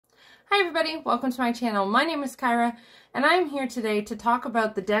Hi everybody, welcome to my channel. My name is Kyra, and I'm here today to talk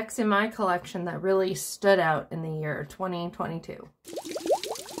about the decks in my collection that really stood out in the year 2022.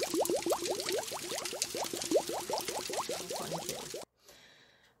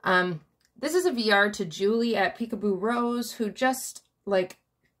 This is a VR to Julie at Peekaboo Rose, who just like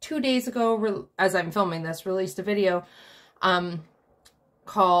 2 days ago, as I'm filming this, released a video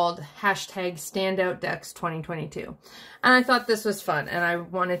called #StandOutDecks 2022. And I thought this was fun, and I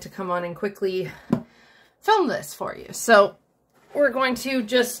wanted to come on and quickly film this for you. So we're going to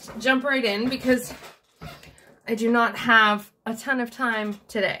just jump right in because I do not have a ton of time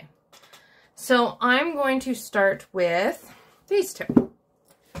today. So I'm going to start with these two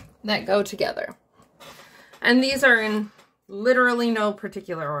that go together. And these are in literally no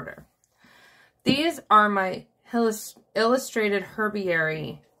particular order. These are my Illustrated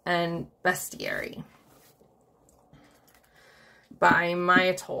Herbiary and Bestiary by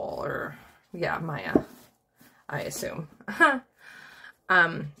Maya Toll, or yeah, Maya, I assume.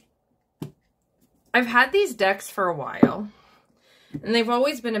 I've had these decks for a while, and they've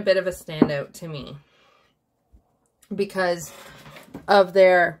always been a bit of a standout to me because of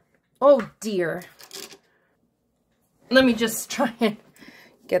their, oh dear, let me just try and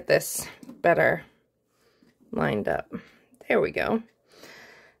get this better lined up. There we go.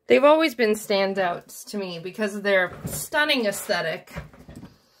 They've always been standouts to me because of their stunning aesthetic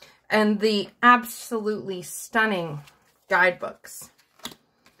and the absolutely stunning guidebooks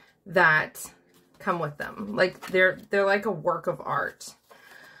that come with them. Like they're like a work of art.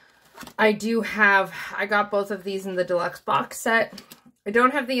 I got both of these in the deluxe box set. I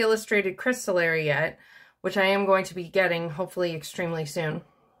don't have the Illustrated Crystallary yet, which I am going to be getting hopefully extremely soon.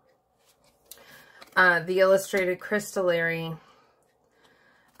 The Illustrated Crystallary.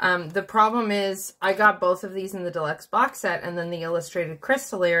 The problem is I got both of these in the deluxe box set, and then the Illustrated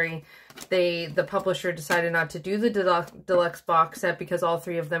Crystallary, the publisher decided not to do the deluxe box set because all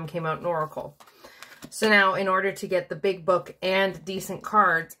three of them came out in Oracle. So now in order to get the big book and decent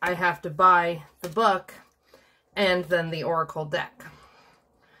cards, I have to buy the book and then the Oracle deck.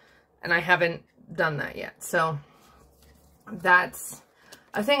 And I haven't done that yet. So that's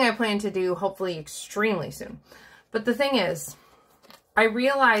a thing I plan to do hopefully extremely soon. But the thing is, I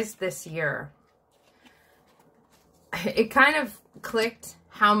realized this year, it kind of clicked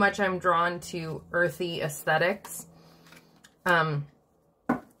how much I'm drawn to earthy aesthetics. And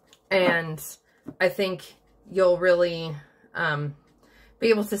I think you'll really be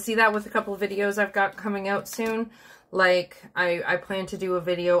able to see that with a couple of videos I've got coming out soon. Like, I plan to do a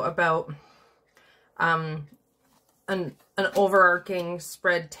video about an overarching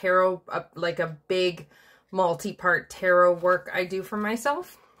spread tarot, like a big multi-part tarot work I do for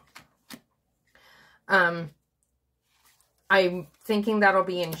myself. I'm thinking that'll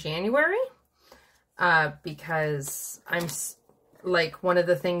be in January, because I'm like, one of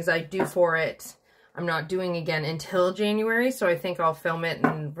the things I do for it, I'm not doing again until January, so I think I'll film it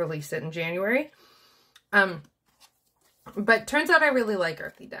and release it in January. But turns out I really like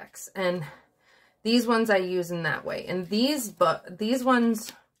earthy decks, and these ones I use in that way. And these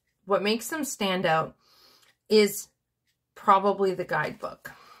ones, what makes them stand out is probably the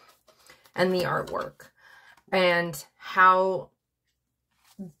guidebook and the artwork and how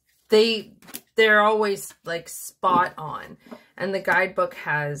they're always like spot on. And the guidebook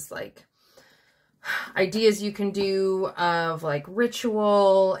has like ideas you can do of like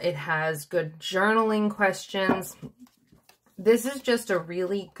ritual. It has good journaling questions. This is just a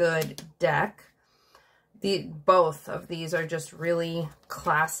really good deck. Both of these are just really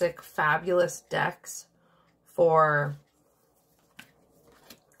classic, fabulous decks for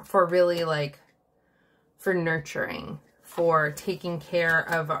really like, for nurturing, for taking care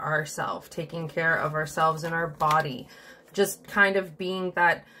of ourselves, in our body, just kind of being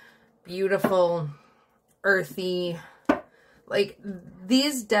that beautiful, earthy, like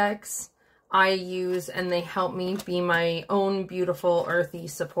these decks I use and they help me be my own beautiful, earthy,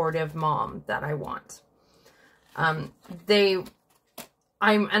 supportive mom that I want. I'm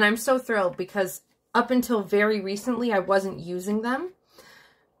so thrilled because up until very recently I wasn't using them.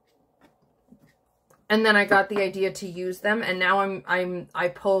 And then I got the idea to use them, and now I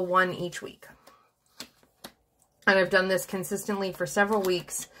pull one each week. And I've done this consistently for several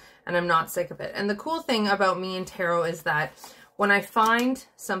weeks, and I'm not sick of it. And the cool thing about me and tarot is that when I find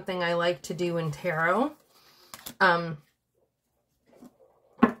something I like to do in tarot, I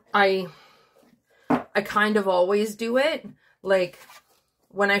kind of always do it. Like,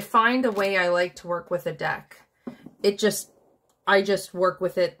 when I find a way I like to work with a deck, I just work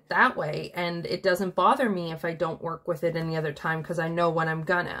with it that way, and it doesn't bother me if I don't work with it any other time because I know when I'm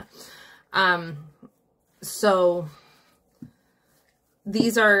gonna. So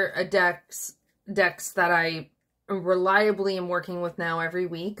these are decks that I reliably am working with now every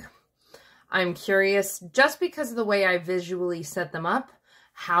week. I'm curious, just because of the way I visually set them up,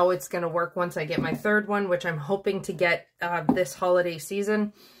 how it's going to work once I get my third one, which I'm hoping to get this holiday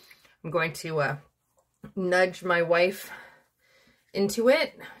season. I'm going to nudge my wife into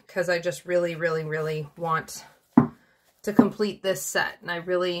it because I just really, really, really want to complete this set. And I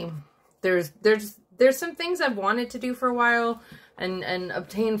really, there's some things I've wanted to do for a while and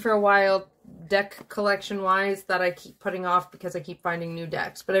obtain for a while, deck collection wise, that I keep putting off because I keep finding new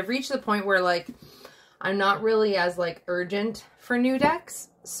decks. But I've reached the point where, like, I'm not really as, like, urgent for new decks,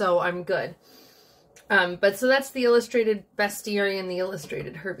 so I'm good. But so that's the illustrated bestiary and the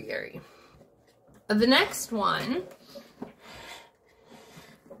illustrated herbiary. The next one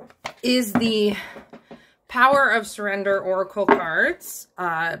is the Power of Surrender Oracle cards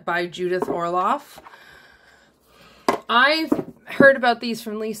by Judith Orloff. I heard about these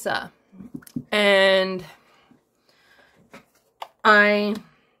from Lisa, and I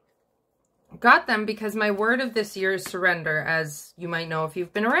got them because my word of this year is surrender, as you might know if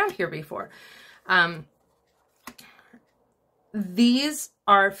you've been around here before. These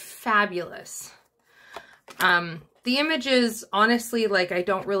are fabulous. The images, honestly, like, I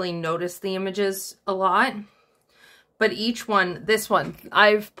don't really notice the images a lot, but each one, this one,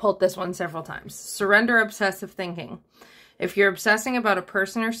 I've pulled this one several times. Surrender obsessive thinking. If you're obsessing about a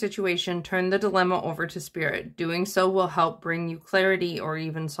person or situation, turn the dilemma over to spirit. Doing so will help bring you clarity or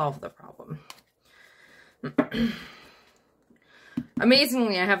even solve the problem.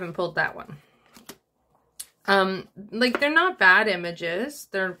 Amazingly, I haven't pulled that one. Like, they're not bad images.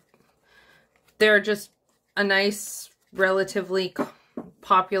 They're just a nice, relatively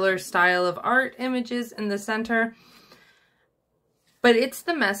popular style of art images in the center. But it's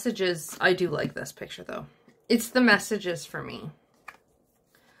the messages. I do like this picture, though. It's the messages for me.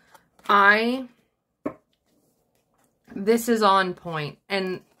 This is on point,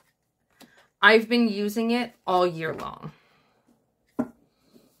 and I've been using it all year long.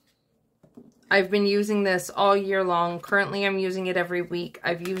 I've been using this all year long. Currently, I'm using it every week.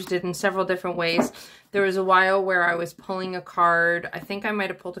 I've used it in several different ways. There was a while where I was pulling a card. I think I might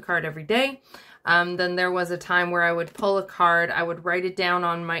have pulled a card every day. Then there was a time where I would pull a card. I would write it down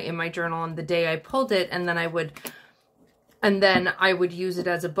in my journal on the day I pulled it, and then I would use it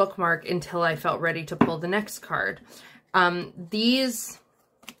as a bookmark until I felt ready to pull the next card. These,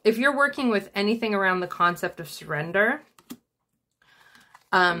 if you're working with anything around the concept of surrender,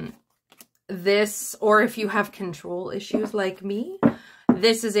 this, or if you have control issues like me,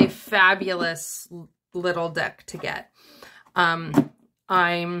 this is a fabulous little deck to get. I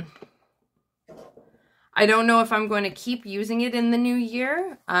don't know if I'm going to keep using it in the new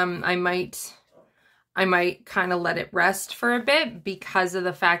year. I might kind of let it rest for a bit because of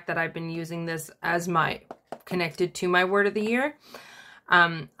the fact that I've been using this as connected to my word of the year.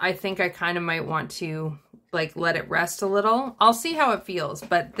 I think I kind of might want to, like, let it rest a little. I'll see how it feels,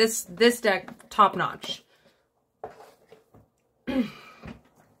 but this deck, top notch.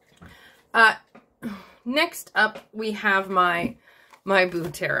 Next up, we have my Boo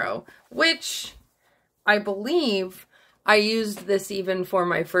Tarot, which I believe I used this even for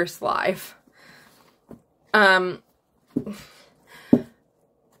my first live.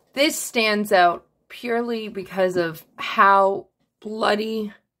 This stands out purely because of how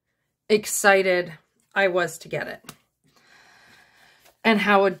bloody excited I was to get it. And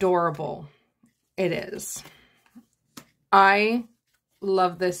how adorable it is. I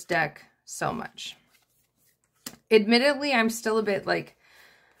love this deck so much. Admittedly, I'm still a bit, like,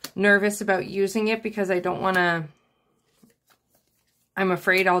 nervous about using it because I don't want to, I'm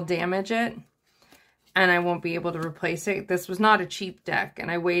afraid I'll damage it and I won't be able to replace it. This was not a cheap deck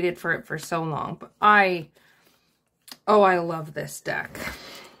and I waited for it for so long, but I love this deck.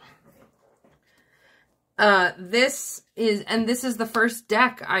 This is the first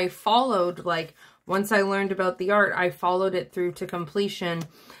deck I followed, like, once I learned about the art, I followed it through to completion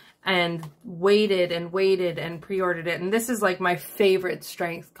and waited and waited and pre-ordered it. And this is, like, my favorite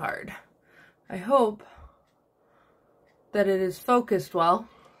strength card. I hope that it is focused well.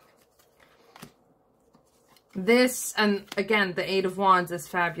 This, and again, the Eight of Wands is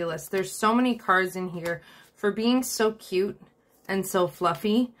fabulous. There's so many cards in here for being so cute and so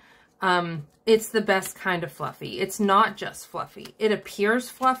fluffy. It's the best kind of fluffy. It's not just fluffy. It appears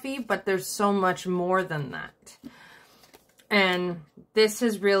fluffy, but there's so much more than that. And this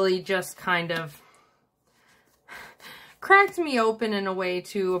has really just kind of cracked me open in a way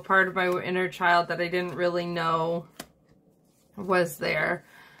to a part of my inner child that I didn't really know was there.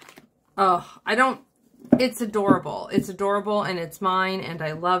 Oh, it's adorable. It's adorable, and it's mine, and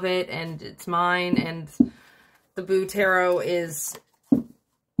I love it, and it's mine, and the Boo Tarot is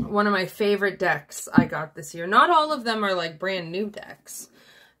one of my favorite decks I got this year. Not all of them are like brand new decks,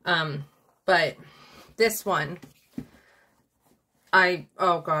 but this one,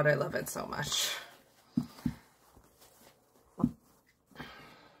 oh God, I love it so much.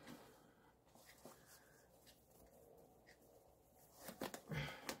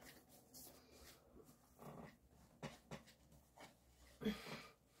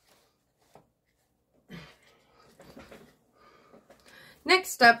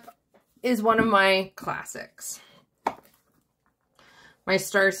 Next up is one of my classics, my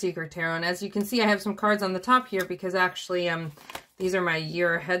Star Seeker Tarot. And as you can see, I have some cards on the top here because actually these are my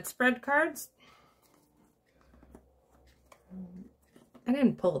year ahead spread cards. I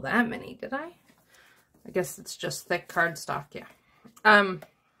didn't pull that many, did I? I guess it's just thick cardstock, yeah.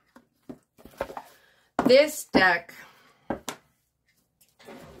 This deck,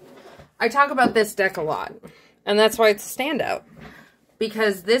 I talk about this deck a lot, and that's why it's a standout.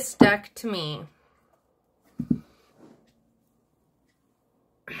 Because this deck, to me,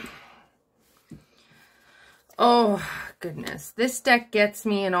 oh, goodness. This deck gets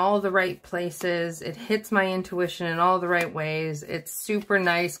me in all the right places. It hits my intuition in all the right ways. It's super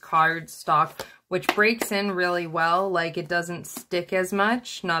nice card stock, which breaks in really well. Like, it doesn't stick as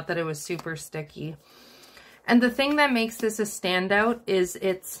much. Not that it was super sticky. And the thing that makes this a standout is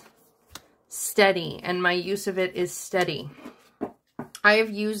it's steady, and my use of it is steady. I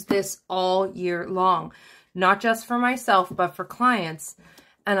have used this all year long, not just for myself, but for clients,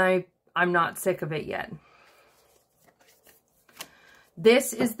 and I'm not sick of it yet.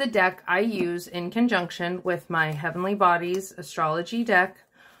 This is the deck I use in conjunction with my Heavenly Bodies astrology deck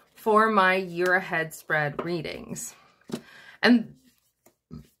for my year ahead spread readings. And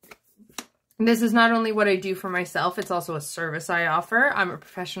this is not only what I do for myself, it's also a service I offer. I'm a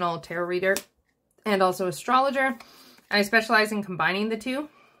professional tarot reader and also astrologer. I specialize in combining the two.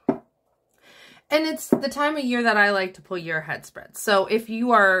 And it's the time of year that I like to pull year ahead spreads. So if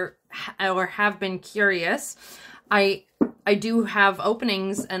you are or have been curious, I do have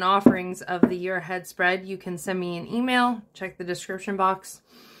openings and offerings of the year ahead spread. You can send me an email, check the description box.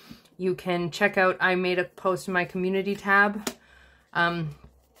 You can check out, I made a post in my community tab a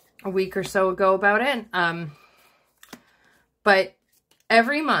week or so ago about it. But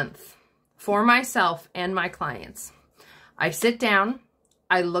every month for myself and my clients, I sit down,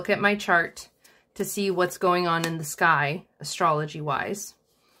 I look at my chart to see what's going on in the sky, astrology-wise,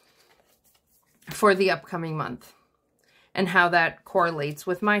 for the upcoming month and how that correlates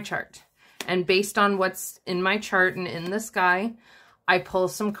with my chart. And based on what's in my chart and in the sky, I pull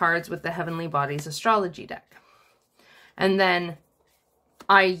some cards with the Heavenly Bodies astrology deck. And then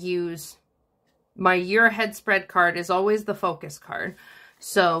I use my year ahead spread card is always the focus card.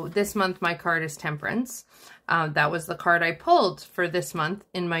 So this month my card is Temperance. That was the card I pulled for this month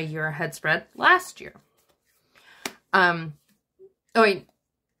in my year ahead spread last year. Oh wait.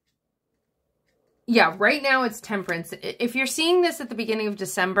 Yeah, right now it's Temperance. If you're seeing this at the beginning of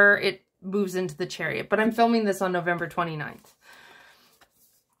December, it moves into the Chariot, but I'm filming this on November 29th.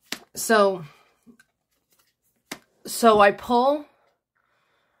 So I pull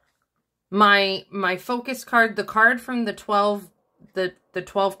my focus card, the card from the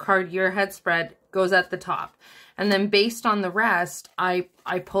 12 card year ahead spread goes at the top. And then based on the rest, I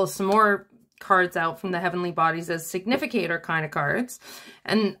pull some more cards out from the Heavenly Bodies as significator kind of cards.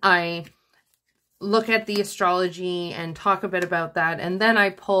 And I look at the astrology and talk a bit about that. And then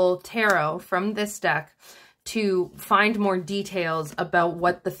I pull tarot from this deck to find more details about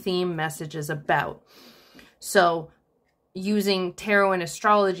what the theme message is about. So using tarot and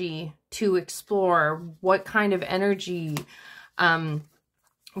astrology to explore what kind of energy,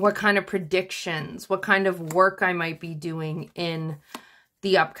 what kind of predictions, what kind of work I might be doing in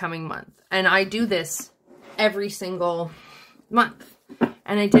the upcoming month. And I do this every single month.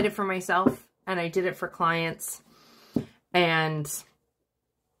 And I did it for myself and I did it for clients. And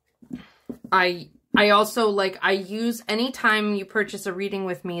I also, like, I use, anytime you purchase a reading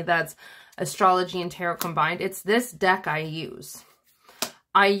with me that's astrology and tarot combined, it's this deck I use.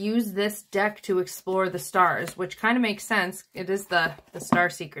 I use this deck to explore the stars, which kind of makes sense. It is the Star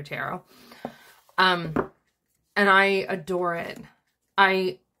Seeker Tarot. And I adore it.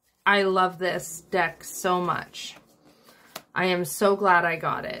 I love this deck so much. I am so glad I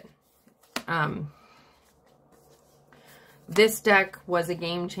got it. This deck was a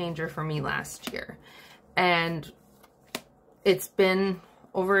game changer for me last year. And it's been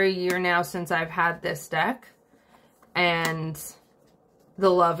over a year now since I've had this deck. And the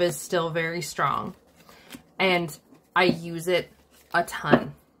love is still very strong. And I use it a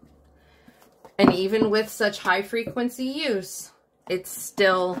ton. And even with such high frequency use, it's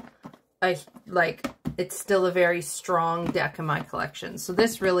still a very strong deck in my collection. So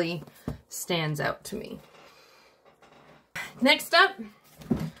this really stands out to me. Next up,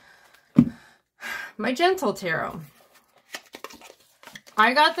 my Gentle Tarot.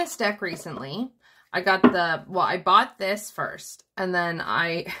 I got this deck recently. I bought this first, and then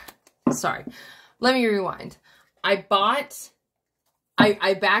sorry, let me rewind. I backed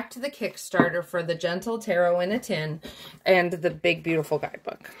the Kickstarter for the Gentle Tarot in a tin and the Big Beautiful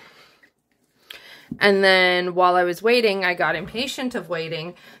Guidebook. And then while I was waiting, I got impatient of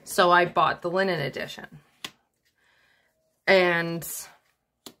waiting, so I bought the linen edition. And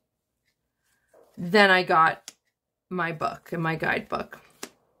then I got my book and my guidebook.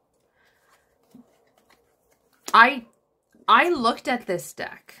 I looked at this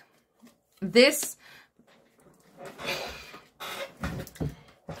deck. This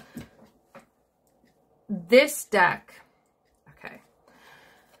deck, okay.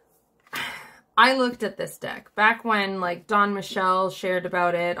 I looked at this deck back when, like, Dawn Michelle shared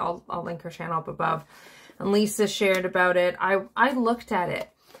about it. I'll link her channel up above. And Lisa shared about it. I looked at it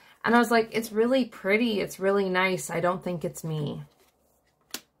and I was like, it's really pretty. It's really nice. I don't think it's me.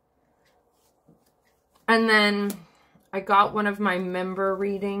 And then I got one of my member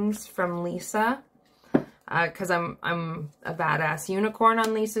readings from Lisa, because I'm a badass unicorn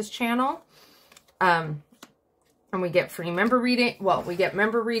on Lisa's channel. And we get free member reading. Well, we get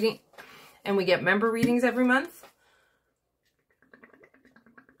member reading, and we get member readings every month.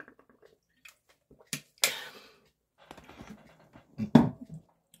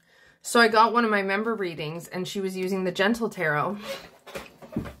 So I got one of my member readings, and she was using the Gentle Tarot.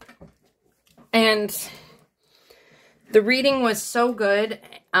 And the reading was so good,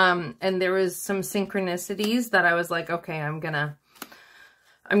 and there was some synchronicities that I was like, okay, I'm gonna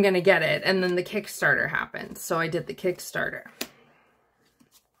get it. And then the Kickstarter happened, so I did the Kickstarter.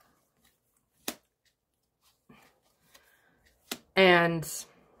 And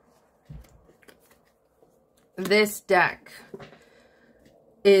this deck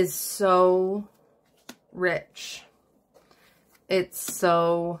is so rich. It's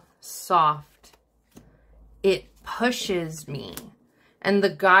so soft. It pushes me. And the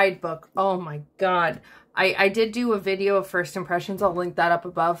guidebook, oh my God. I did do a video of first impressions. I'll link that up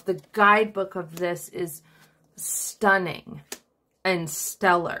above. The guidebook of this is stunning and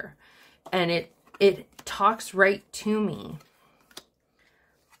stellar. And it talks right to me.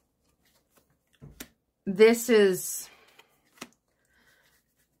 This is...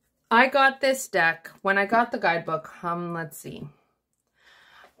 I got this deck when I got the guidebook. Let's see.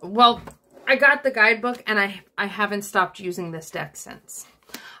 Well, I got the guidebook and I haven't stopped using this deck since.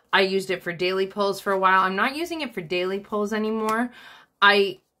 I used it for daily pulls for a while. I'm not using it for daily pulls anymore.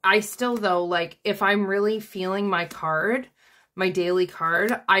 I still, though, like, if I'm really feeling my card, my daily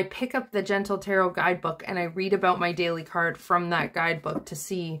card, I pick up the Gentle Tarot guidebook and I read about my daily card from that guidebook to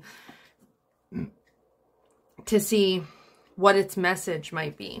see what its message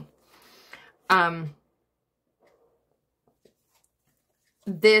might be.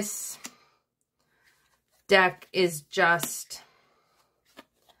 This deck is just,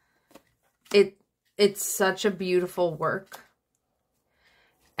 it's such a beautiful work,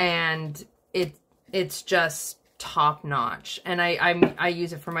 and it's just top notch. And I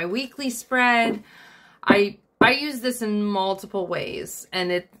use it for my weekly spread. I use this in multiple ways,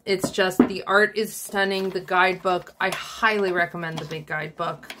 and it's just, the art is stunning. The guidebook, I highly recommend the big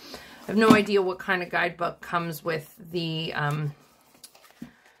guidebook. I have no idea what kind of guidebook comes with the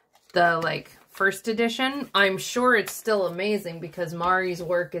like first edition. I'm sure it's still amazing because Mari's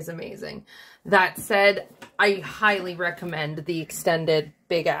work is amazing. That said, I highly recommend the extended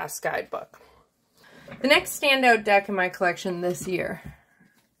big ass guidebook. The next standout deck in my collection this year,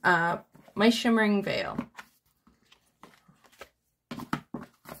 my Shimmering Veil.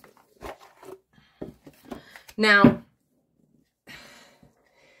 Now,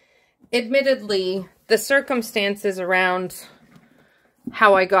 admittedly, the circumstances around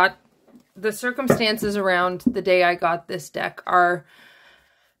the day I got this deck are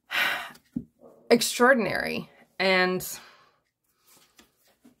extraordinary, and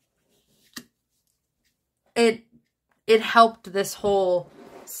it helped this whole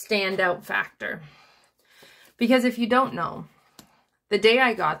standout factor. Because if you don't know, the day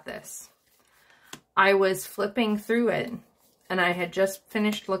I got this, I was flipping through it, and I had just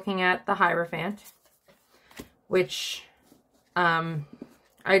finished looking at the Hierophant, which,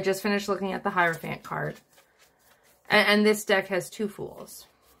 I just finished looking at the Hierophant card. And this deck has 2 Fools.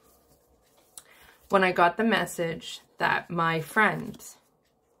 When I got the message that my friend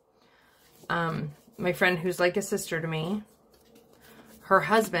who's like a sister to me, her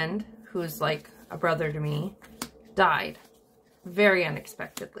husband, who's like a brother to me, died very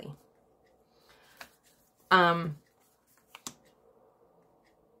unexpectedly.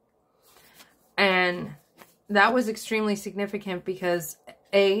 And that was extremely significant because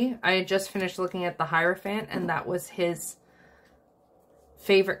A, I had just finished looking at the Hierophant and that was his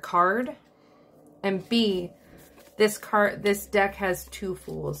favorite card. And B, this deck has 2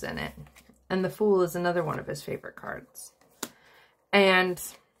 Fools in it. And the Fool is another one of his favorite cards. And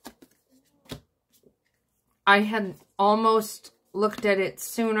I had almost looked at it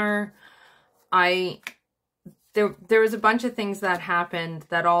sooner. There was a bunch of things that happened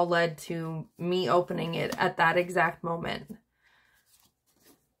that all led to me opening it at that exact moment.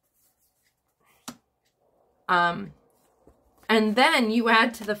 And then you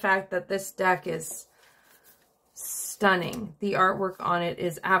add to the fact that this deck is stunning. The artwork on it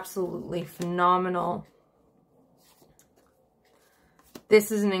is absolutely phenomenal.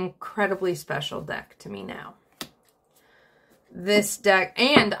 This is an incredibly special deck to me now. This deck,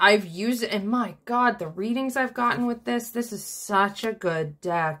 and I've used it, and my God, the readings I've gotten with this is such a good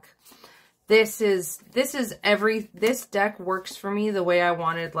deck. This deck works for me the way I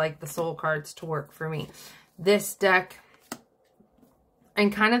wanted, like, the soul cards to work for me. This deck,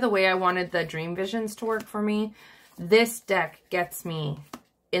 and kind of the way I wanted the dream visions to work for me, this deck gets me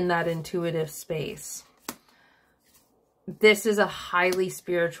in that intuitive space. This is a highly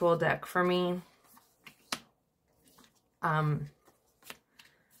spiritual deck for me. I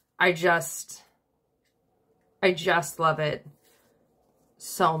just love it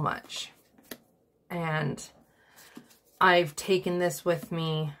so much. And I've taken this with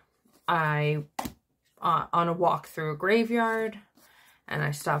me. On a walk through a graveyard, and I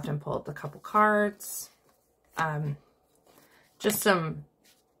stopped and pulled a couple cards. Just some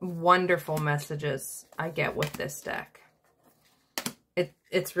wonderful messages I get with this deck.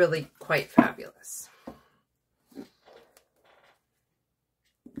 It's really quite fabulous.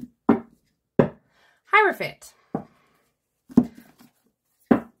 Hierophant.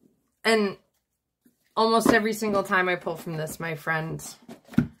 And almost every single time I pull from this, my friend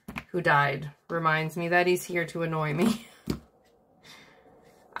who died reminds me that he's here to annoy me.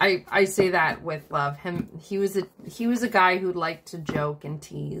 I say that with love. He was a guy who liked to joke and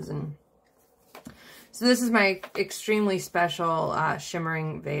tease, and so this is my extremely special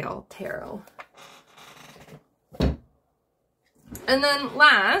Shimmering Veil Tarot. And then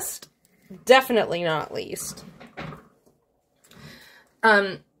last, definitely not least,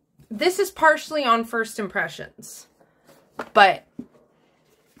 this is partially on first impressions, but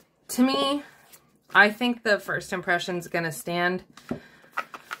to me, I think the first impression is going to stand.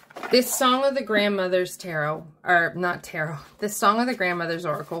 This Song of the Grandmother's Tarot, or not tarot, this Song of the Grandmother's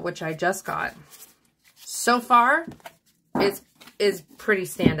Oracle, which I just got, so far is pretty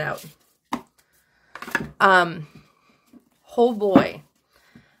standout. Oh boy.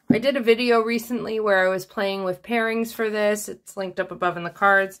 I did a video recently where I was playing with pairings for this. It's linked up above in the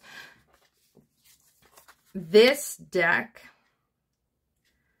cards. This deck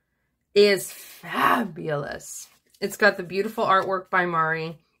is fabulous. It's got the beautiful artwork by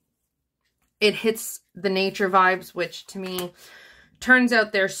Mari. It hits the nature vibes, which to me turns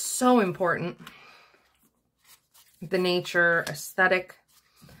out they're so important. The nature aesthetic.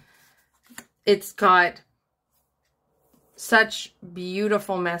 It's got such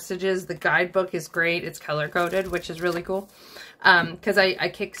beautiful messages. The guidebook is great. It's color-coded, which is really cool. Because I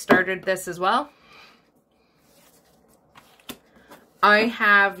kickstarted this as well. I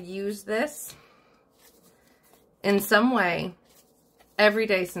have used this in some way every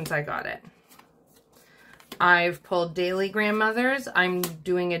day since I got it. I've pulled daily grandmothers. I'm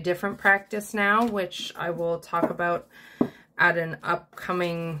doing a different practice now, which I will talk about at an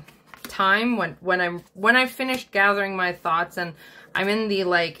upcoming time when I've finished gathering my thoughts and I'm in the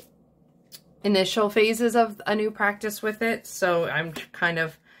like initial phases of a new practice with it. So I'm kind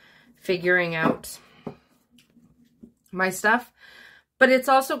of figuring out my stuff. But it's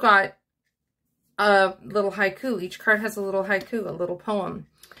also got a little haiku. Each card has a little haiku, a little poem.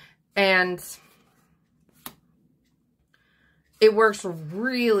 And it works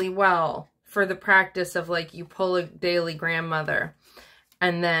really well for the practice of like you pull a daily grandmother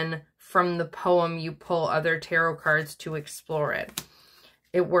and then from the poem you pull other tarot cards to explore it.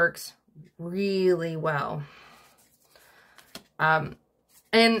 It works really well. And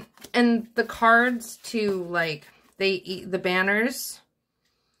the cards too, like the banners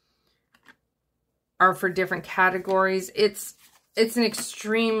are for different categories. It's an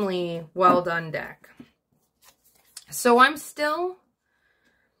extremely well done deck. So I'm still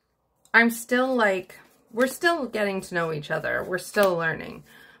like, we're still getting to know each other. We're still learning,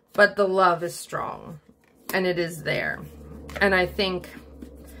 but the love is strong and it is there. And I think,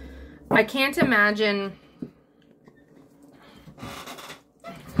 I can't imagine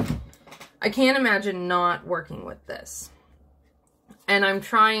not working with this. And I'm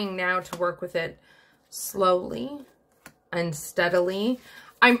trying now to work with it slowly and steadily.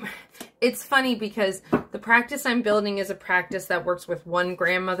 It's funny because the practice I'm building is a practice that works with one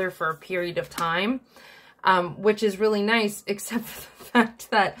grandmother for a period of time, which is really nice, except for the fact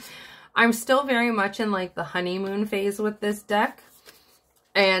that I'm still very much in like the honeymoon phase with this deck.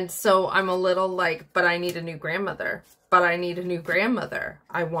 And so I'm a little like, but I need a new grandmother. But I need a new grandmother.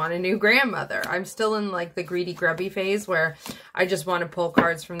 I want a new grandmother. I'm still in like the greedy grubby phase where I just want to pull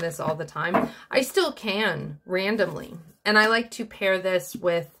cards from this all the time. I still can randomly. And I like to pair this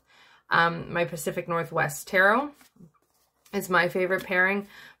with my Pacific Northwest Tarot. It's my favorite pairing.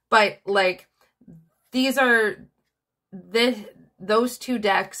 But like those two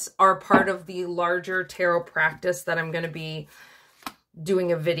decks are part of the larger tarot practice that I'm going to be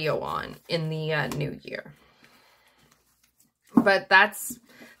doing a video on in the new year. But that's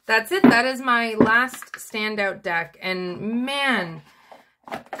it. That is my last standout deck. And man,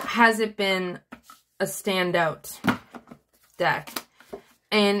 has it been a standout deck.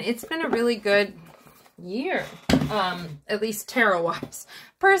 And it's been a really good year. At least tarot-wise.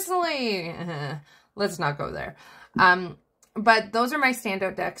 Personally, let's not go there. But those are my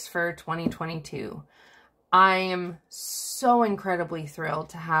standout decks for 2022. I am so incredibly thrilled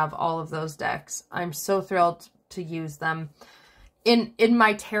to have all of those decks. I'm so thrilled to use them. In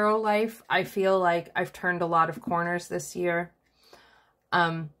my tarot life, I feel like I've turned a lot of corners this year.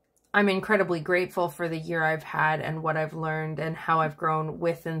 I'm incredibly grateful for the year I've had and what I've learned and how I've grown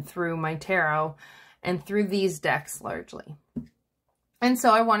with and through my tarot and through these decks largely. And so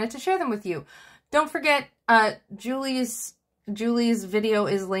I wanted to share them with you. Don't forget, Julie's video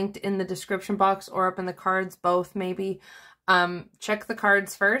is linked in the description box or up in the cards, both maybe. Check the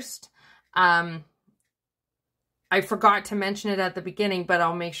cards first. I forgot to mention it at the beginning, but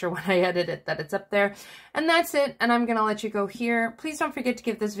I'll make sure when I edit it that it's up there. And that's it, and I'm going to let you go here. Please don't forget to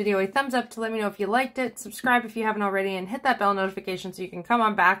give this video a thumbs up to let me know if you liked it. Subscribe if you haven't already, and hit that bell notification so you can come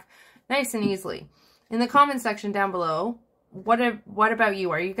on back nice and easily. In the comment section down below, what about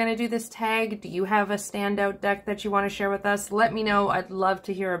you? Are you going to do this tag? Do you have a standout deck that you want to share with us? Let me know. I'd love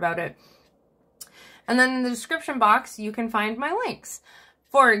to hear about it. And then in the description box, you can find my links.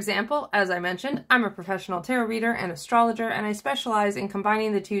 For example, as I mentioned, I'm a professional tarot reader and astrologer, and I specialize in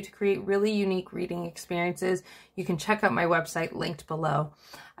combining the two to create really unique reading experiences. You can check out my website linked below.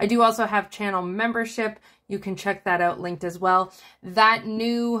 I do also have channel membership. You can check that out linked as well. That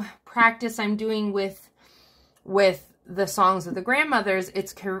new practice I'm doing with the songs of the grandmothers,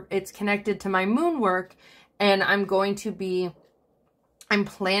 it's connected to my moon work, and I'm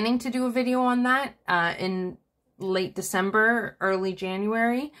planning to do a video on that in late December, early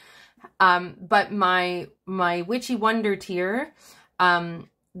January. But my Witchy Wonder tier,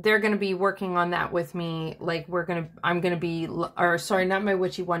 they're going to be working on that with me. Like I'm going to be, or sorry, not my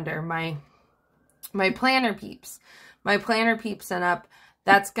Witchy Wonder, my planner peeps. My planner peeps and up,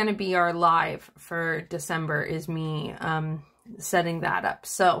 that's going to be our live for December, is me setting that up.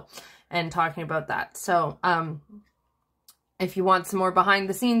 So, and talking about that. So, if you want some more behind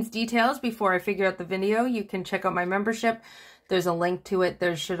the scenes details before I figure out the video, you can check out my membership. There's a link to it.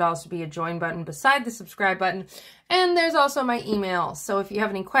 There should also be a join button beside the subscribe button. And there's also my email. So if you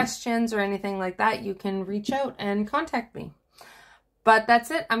have any questions or anything like that, you can reach out and contact me. But that's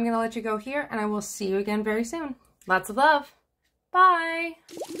it. I'm going to let you go here, and I will see you again very soon. Lots of love. Bye.